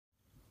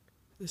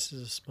This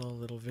is a small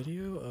little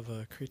video of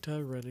a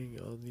Krita running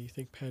on the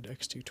ThinkPad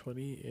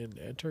X220 in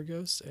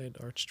Antergos and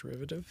Arch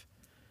Derivative.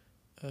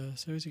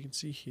 So as you can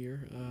see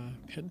here,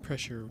 pen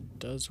pressure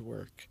does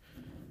work,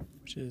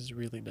 which is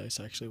really nice.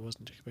 I actually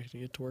wasn't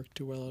expecting it to work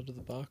too well out of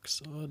the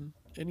box on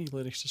any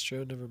Linux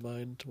distro, never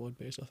mind one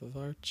based off of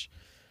Arch.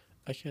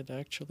 I can't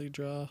actually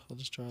draw, I'll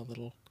just draw a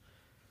little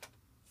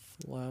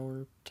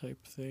flower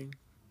type thing.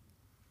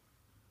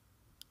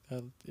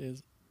 That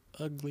is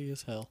ugly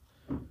as hell.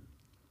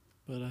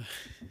 But,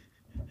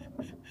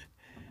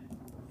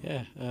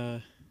 yeah,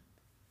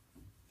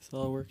 this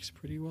all works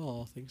pretty well,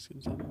 all things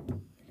considered.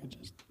 I can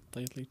just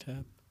lightly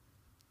tap,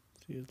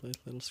 see his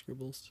little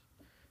scribbles.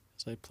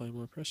 As I apply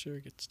more pressure,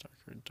 it gets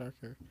darker and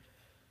darker.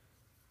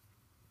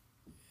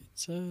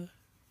 It's,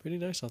 pretty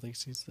nice, all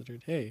things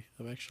considered. Hey,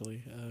 I'm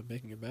actually,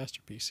 making a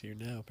masterpiece here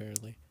now,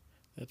 apparently.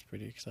 That's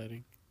pretty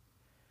exciting.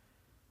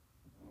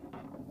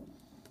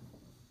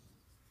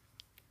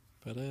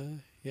 But,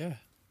 yeah.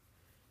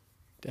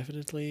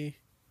 Definitely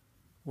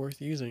worth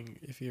using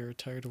if you're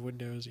tired of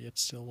Windows yet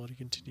still want to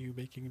continue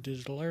making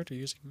digital art or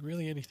using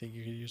really anything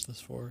you could use this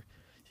for.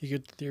 You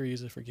could in theory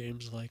use it for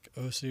games like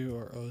Osu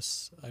or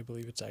Os, I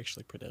believe it's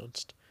actually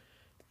pronounced.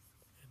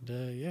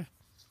 And yeah.